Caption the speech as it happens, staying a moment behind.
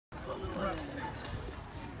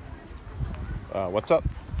What's up?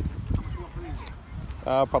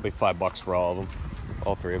 Probably $5 for all of them.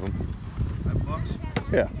 All three of them.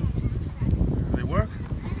 $5? Yeah. Do they work?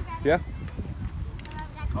 Yeah.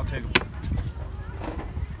 I'll take them.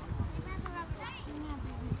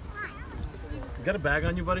 You got a bag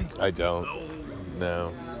on you, buddy? I don't.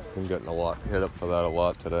 No. I'm getting hit up for that a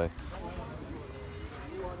lot today.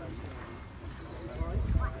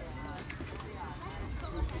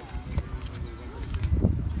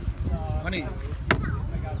 Honey.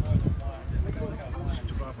 It's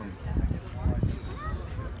too far from me.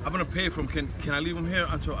 I'm gonna pay for them. Can I leave them here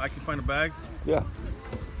until I can find a bag? Yeah.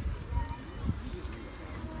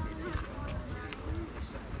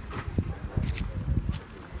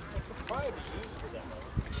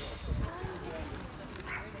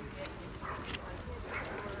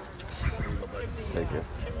 Thank you.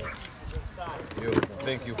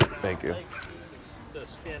 Thank you. Thank you. To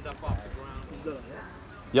stand up off the ground.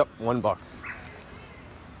 Yep, $1.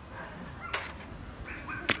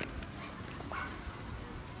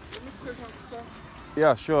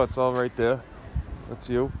 Yeah, sure, it's all right there. That's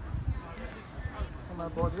you.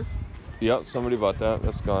 Somebody bought this? Yep, somebody bought that.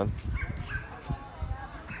 That's gone.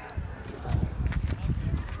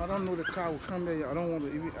 I don't know the car will come there. I don't want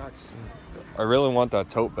to even ask. I really want that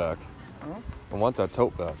tote back. Huh? I want that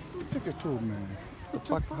tote back. Take it to man.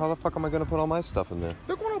 How the fuck am I gonna put all my stuff in there?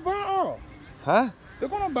 They're gonna buy all. Huh? They're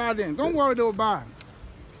gonna buy them. Don't worry, they will buy.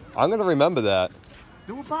 I'm gonna remember that.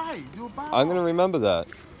 They will buy it. They will buy. I'm gonna remember that.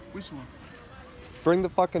 Which one? Bring the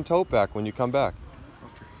fucking tote back when you come back.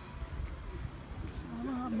 Okay. I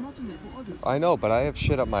don't have nothing to put all this. I know, but I have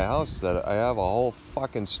shit at my house that I have a whole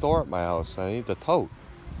fucking store at my house. I need the tote.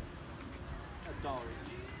 $1.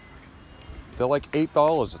 They're like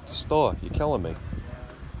 $8 at the store. You're killing me.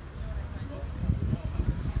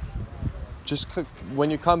 Just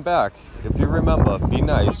when you come back, if you remember, be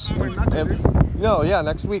nice. Wait, not today? No, yeah,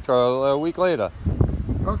 next week or a week later.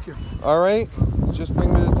 Okay. All right? Just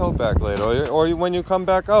bring me the tote back later. Or when you come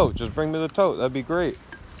back out, just bring me the tote. That'd be great.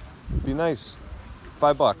 Be nice.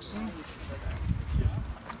 $5.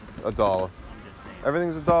 $1.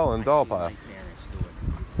 Everything's $1 in dollar pile.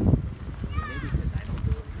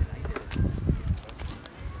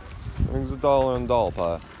 Everything's $1 in dollar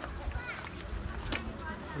pile.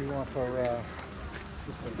 We want for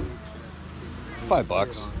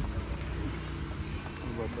 $5.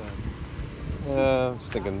 I was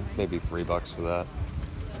thinking maybe $3 for that.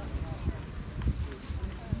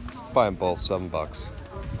 Buy them both $7.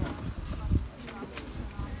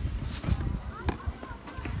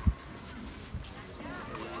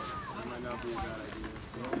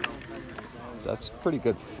 That's pretty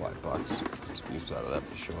good for $5. Get some use out of that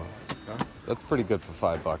for sure. Huh? That's pretty good for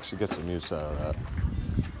 $5. You get some use out of that.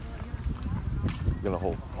 You're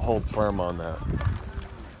gonna hold firm on that.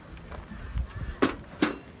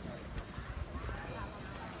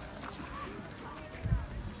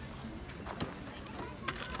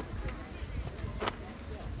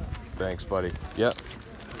 Thanks, buddy. Yep.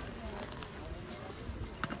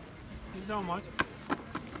 Is how much?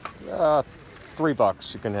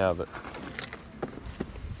 $3. You can have it.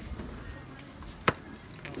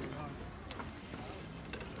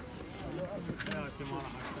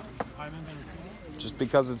 Just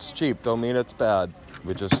because it's cheap don't mean it's bad.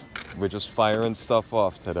 We're just firing stuff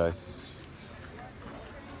off today.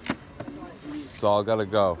 It's all gotta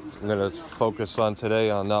go. I'm gonna focus on today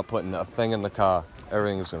on not putting a thing in the car.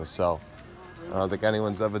 Everything's gonna sell. I don't think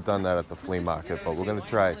anyone's ever done that at the flea market, but we're gonna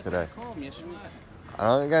try it today. I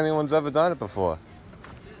don't think anyone's ever done it before.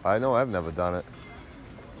 I know I've never done it.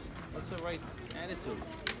 What's the right attitude?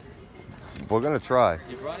 We're gonna try.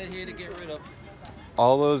 You brought it here to get rid of.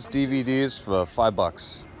 All those DVDs for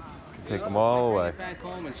 $5. Take them all away. Bring it back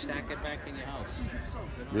home and stack it back in your house.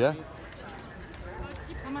 Yeah?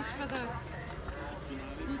 How much for the...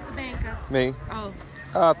 Who's the banker? Me? Oh.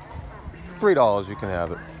 $3. You can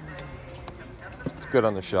have it. It's good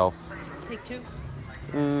on the shelf. Take two?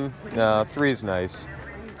 No, $3's nice.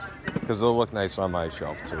 Because they'll look nice on my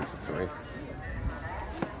shelf too for $3.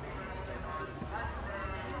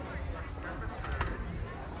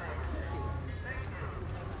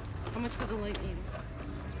 How much for the lightning?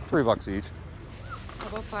 $3 each. How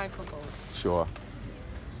about 5 for both? Sure.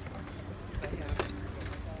 Do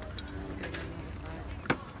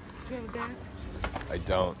you have a bag? I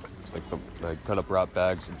don't. It's like I could have brought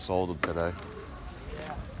bags and sold them today.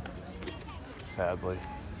 Sadly.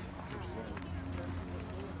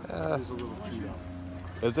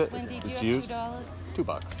 Is it? Wendy, do It's you used? have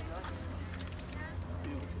 $2.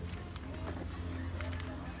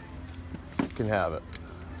 You can have it.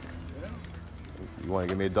 You want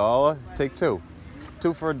to give me $1? Take 2.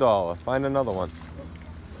 2 for $1. Find another one.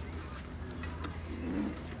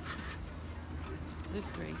 There's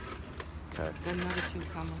 3. Okay. Got another 2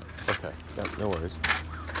 coming. Okay. Yep, no worries.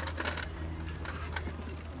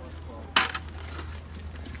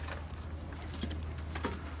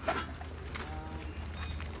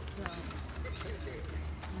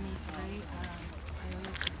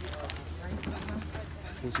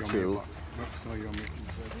 There's 2. No, you want me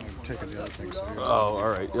I'm taking the other things. Oh, all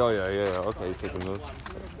right. Oh, yeah. Okay, you're taking those.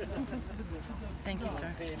 Thank you,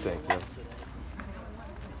 sir. Thank you.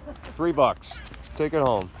 $3. Take it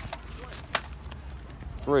home.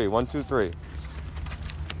 3. 1, 2, 3.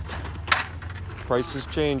 Prices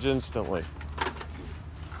change instantly.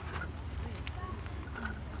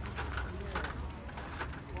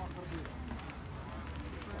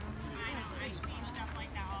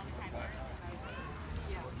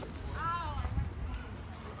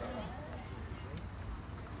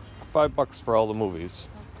 $5 for all the movies.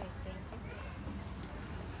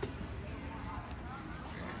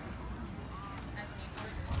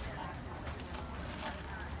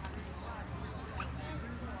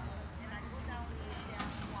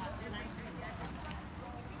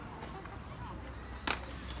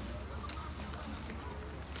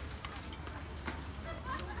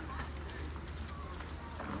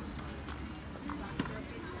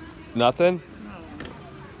 Nothing?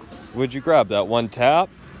 Would you grab that one tap?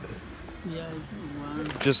 Yeah, one.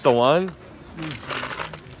 Just the one?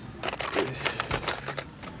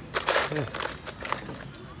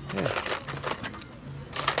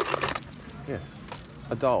 Yeah.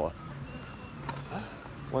 $1.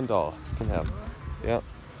 $1. You can have it. Yep.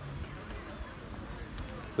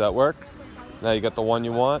 Does that work? Now you got the one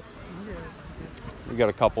you want? You got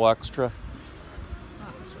a couple extra?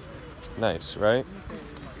 Nice, right?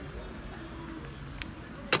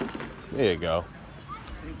 There you go.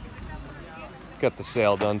 Got the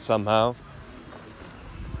sale done somehow.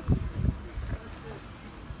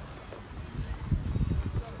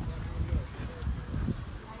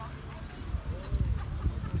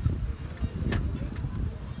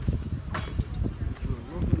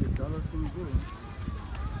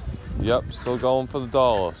 Yep, still going for the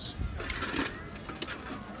dollars.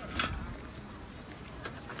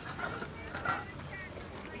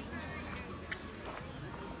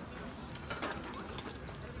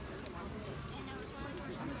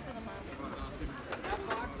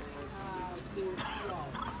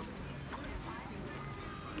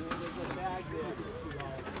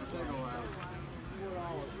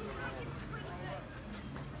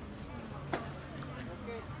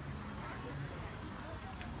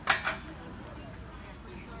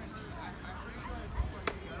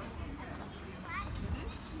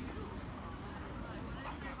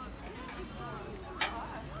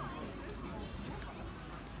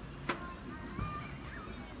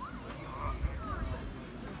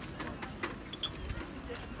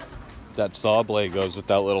 That saw blade goes with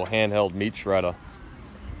that little handheld meat shredder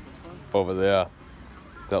over there.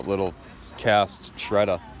 That little cast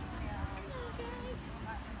shredder.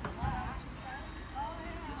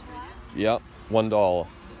 Yep, $1.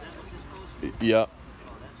 Yep.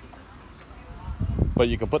 But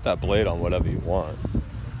you can put that blade on whatever you want.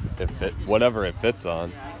 Whatever it fits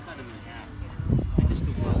on. Yeah, I cut them in half. I just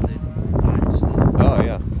do welded iron stuff. Oh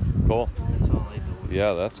yeah, cool. That's all I do.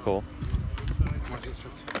 Yeah, that's cool.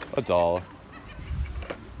 $1.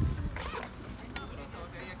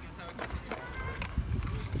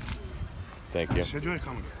 Thank you. I said you were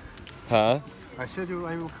coming. Huh? I said you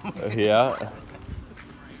were coming. Yeah.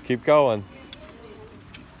 Keep going.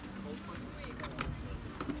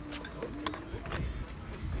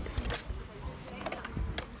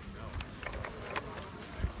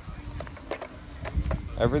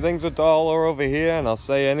 Everything's $1 over here, and I'll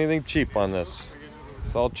say anything cheap on this.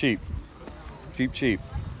 It's all cheap. Cheap, cheap.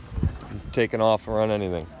 Taking off on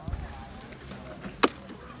anything.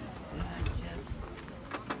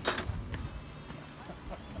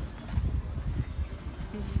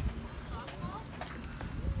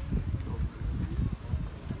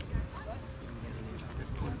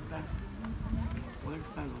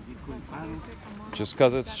 Just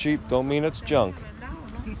because it's cheap don't mean it's junk.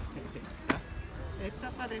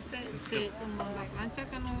 Esta parece que como la plancha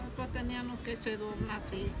que nosotros teníamos que se dobla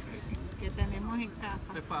así, que tenemos en casa.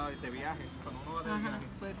 Es para de viaje, cuando uno va de Ajá, viaje.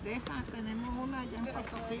 pues de esa tenemos una allá en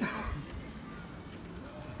Puerto Rico.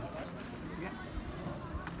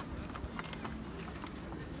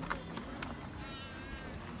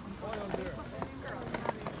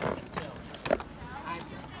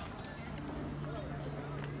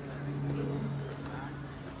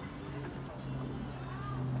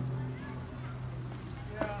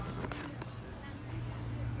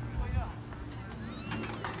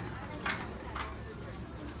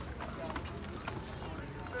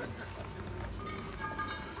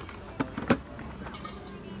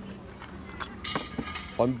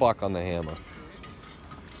 $1 on the hammer.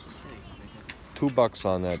 $2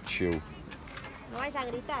 on that shoe. No vais a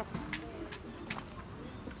gritar.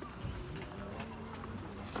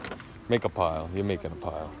 Make a pile. You're making a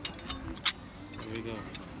pile. Here we go.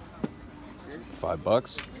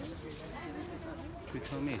 $5. You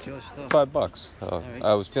tell me, it's your stuff. $5. Oh, right.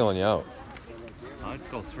 I was feeling you out.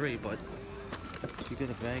 I'd go 3, but you get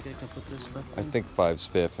a bag I can put this stuff I in? think 5's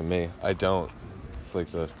fair for me. I don't. It's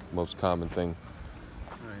like the most common thing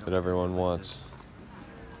Alright, that everyone wants.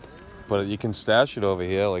 But you can stash it over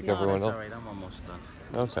here like no, everyone that's else. alright, I'm almost done.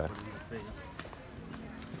 Okay. Put it in the bag.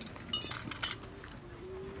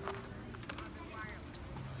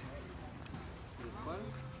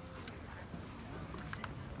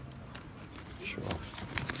 Sure.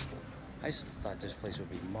 I just thought this place would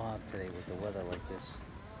be mobbed today with the weather like this.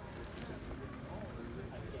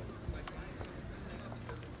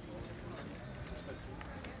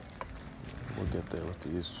 We'll get there with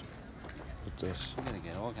these. With this. We're gonna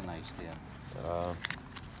get organized there.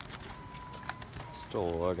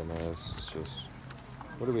 Still organized. It's just.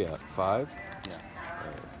 What are we at? 5? Yeah,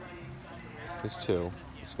 There's 2.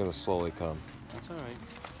 It's gonna slowly come. that's alright.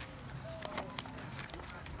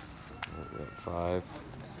 We're at 5.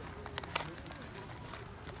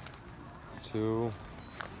 2.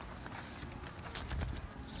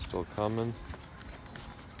 Still coming.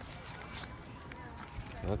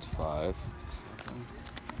 That's 5.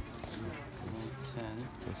 10,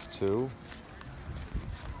 That's 2.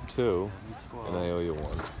 2. 12, And I owe you 1.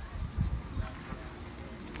 12,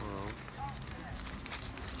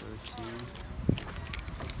 13,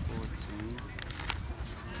 14,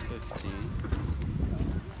 15.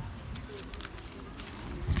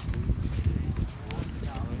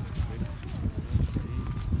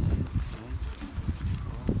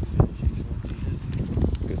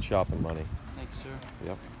 Good shopping money. Thanks, sir.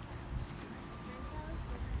 Yep.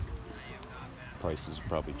 Prices are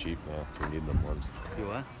probably cheap now, so you need them ones. You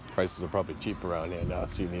what? Prices are probably cheap around here now,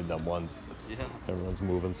 so you need them ones. Yeah. Everyone's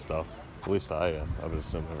moving stuff. At least I am. I would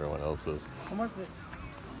assume everyone else is. How much?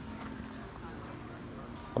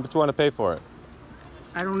 How much you want to pay for it?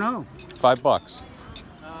 I don't know. $5.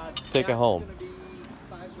 Take it home.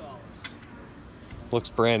 Looks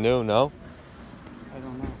brand new, no? I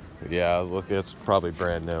don't know. Yeah, look, it's probably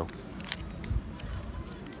brand new.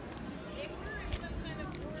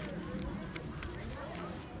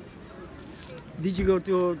 Did you go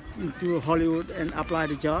to Hollywood and apply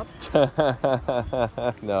the job?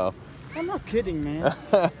 No. I'm not kidding, man.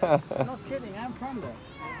 I'm not kidding. I'm from there.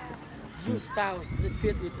 Your styles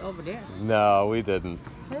fit it over there. No, we didn't.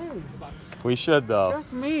 Hey, We should though.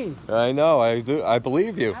 trust me. I know, I do. I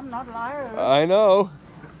believe you. I'm not a liar. I know.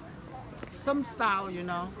 Some style, you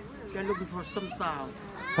know. They're looking for some style.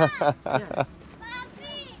 Yes.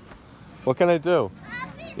 What can I do?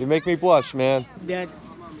 You make me blush, man. That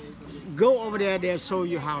go over there. They'll show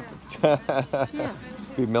you how to. Yes.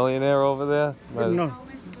 Be millionaire over there? No,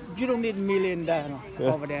 you don't need $1 million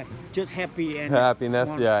over there. Just happy and Happiness,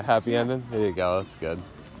 yeah, happy ending. There you go, that's good.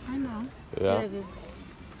 I know. Yeah.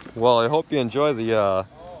 Well, I hope you enjoy the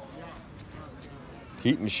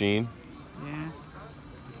heat machine. Yeah.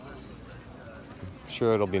 I'm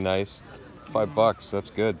sure it'll be nice. $5,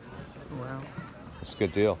 that's good. Well. That's a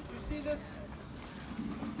good deal. You see this?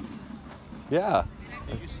 Yeah.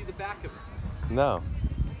 Did you see the back of it? No.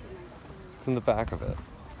 It's in the back of it.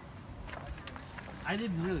 I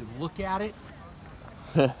didn't really look at it.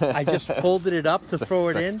 I just folded it up to throw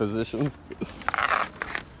it Sex in. Positions.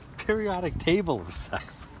 Periodic table of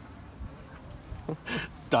sex.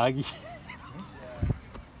 Doggy.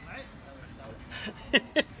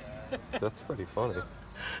 That's pretty funny.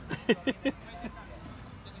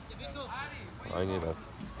 I need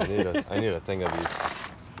a thing of these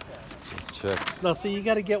chicks. No, so you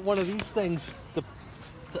got to get one of these things,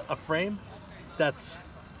 a frame that's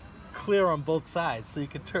clear on both sides, so you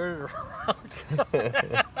can turn it around.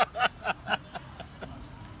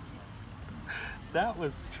 That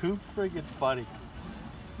was too friggin' funny.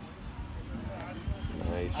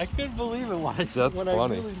 Nice. I couldn't believe it when I That's funny. I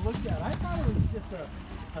really looked at it. I thought it was just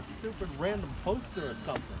a stupid random poster or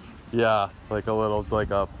something. Yeah, like a little,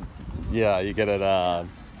 yeah, you get it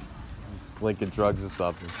Lincoln Drugs or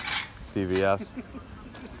something. CVS.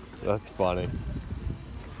 That's funny.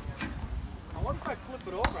 I wonder if I flip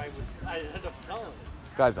it over, I'd end up selling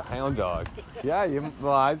it. Guy's a hound dog. Yeah,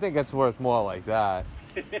 well, I think it's worth more like that.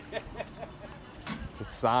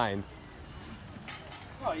 It's signed.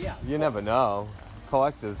 Oh yeah. You never know.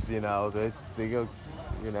 Collectors, you know, they go,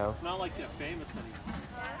 you know. Not like they're famous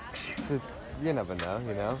anymore. You never know,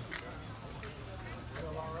 you know.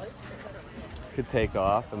 Could take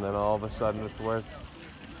off, and then all of a sudden it's worth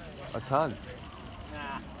A ton.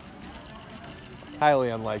 Nah. Highly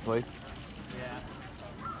unlikely. Yeah.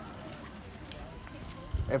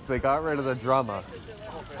 If they got rid of the drummer,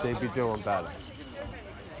 they'd be doing better.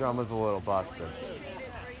 Drummer's a little busted.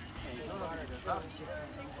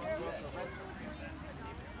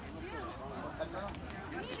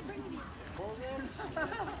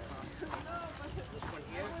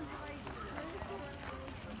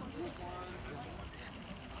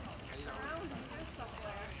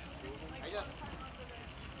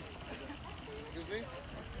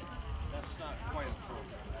 That's not quite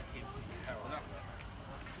appropriate. That came from the Herald.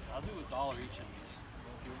 I'll do $1 each of these.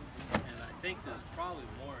 And I think there's probably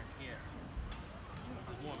more in here.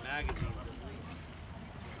 There's more magazines at least.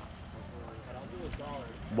 But I'll do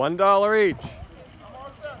 $1. $1 each.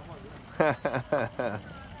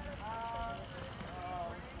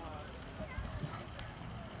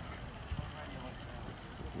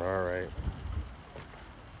 All right.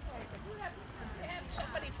 Have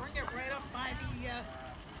somebody bring it right up by the,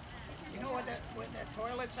 you know where the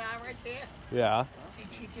toilets are right there? Yeah. And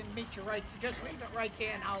she can meet you right, just leave it right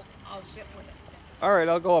there and I'll sit with it. All right,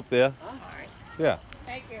 I'll go up there. All right, Yeah.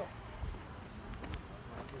 thank you.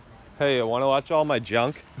 Hey, you want to watch all my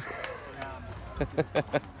junk?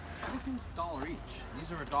 Everything's $1 each.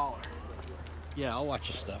 These are $1. Yeah, I'll watch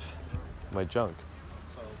your stuff. My junk.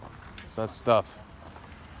 It's not stuff.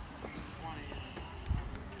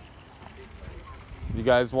 You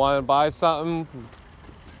guys want to buy something?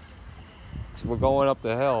 'Cause we're going up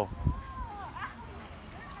the hill.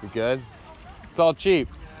 You good? It's all cheap.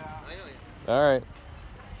 All right.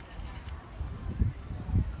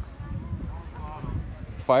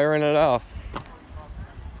 Firing it off.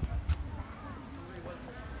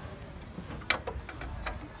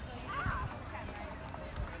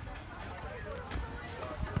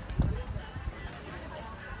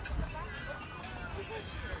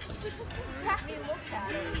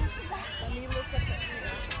 Let me look at the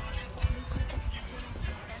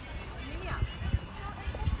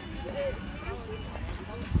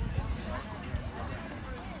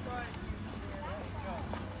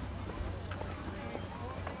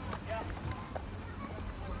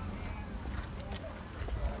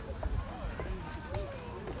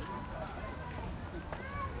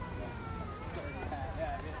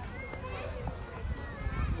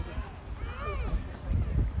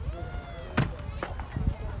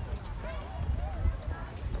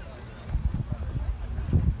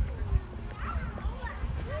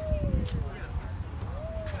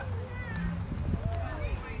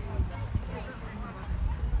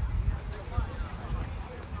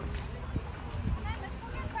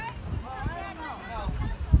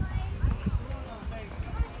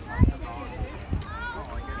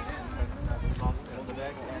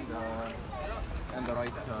And the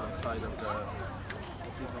right side of the.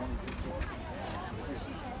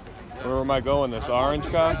 Where am I going? This orange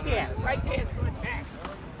car? Right there, right there, good back.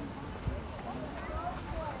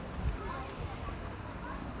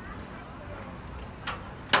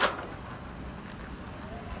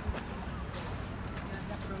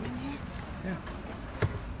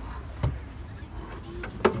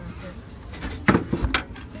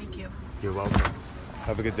 Thank you. You're welcome.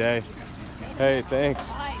 Have a good day. Hey,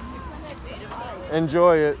 thanks.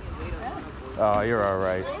 Enjoy it. Oh, you're all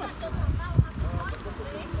right.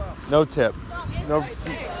 No tip. No.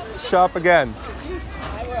 Shop again.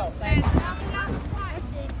 I will, thank you.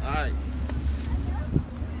 Alright.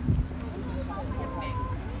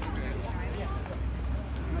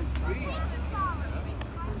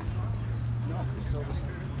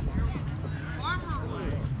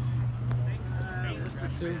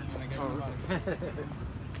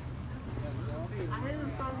 I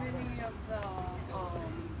haven't found any of the,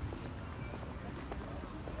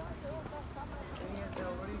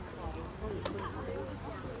 what do you call it?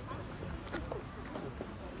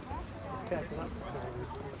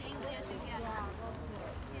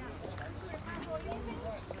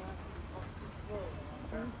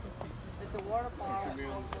 The water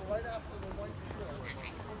bottle. Right after the white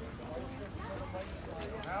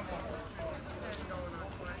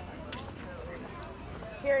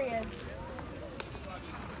Here he is.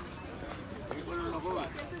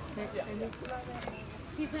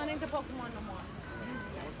 He's not into Pokemon no more.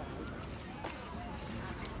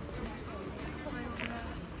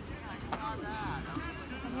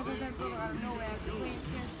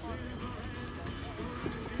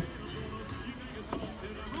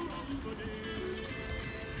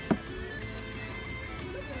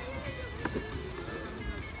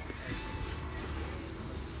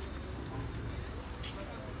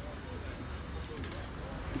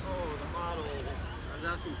 Oh, the model. I was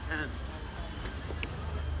asking 10.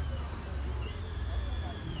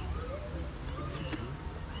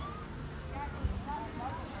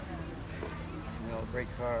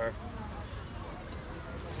 great car.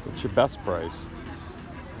 What's your best price?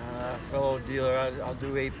 Fellow dealer, I'll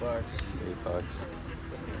do $8. $8.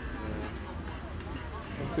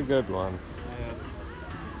 That's a good one. Yeah.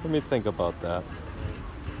 Let me think about that.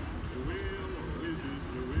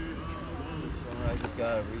 I just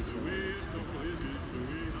got it recently.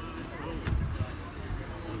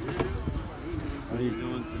 How are you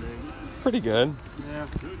doing today? Pretty good. Yeah.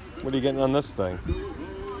 What are you getting on this thing?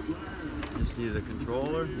 Just need a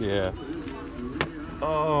controller? Yeah.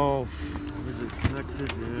 Oh, is it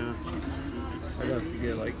connected? Yeah. I'd have to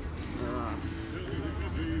get like,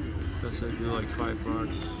 guess I'd do like $5.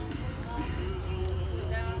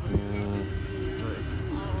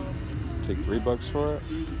 Take $3 for it?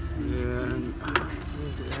 Yeah, and,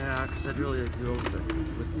 because I'd really like to go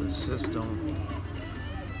with the system.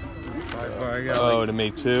 Oh, to me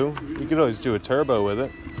too? You could always do a turbo with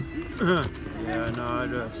it. Yeah, no,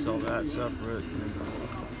 I'd sell that separate.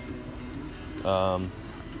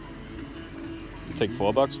 Take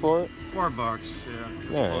 $4 for it? $4, yeah,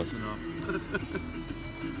 that's Yeah. close enough.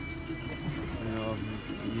 You know,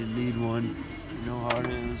 you need one, you know how it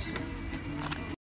is.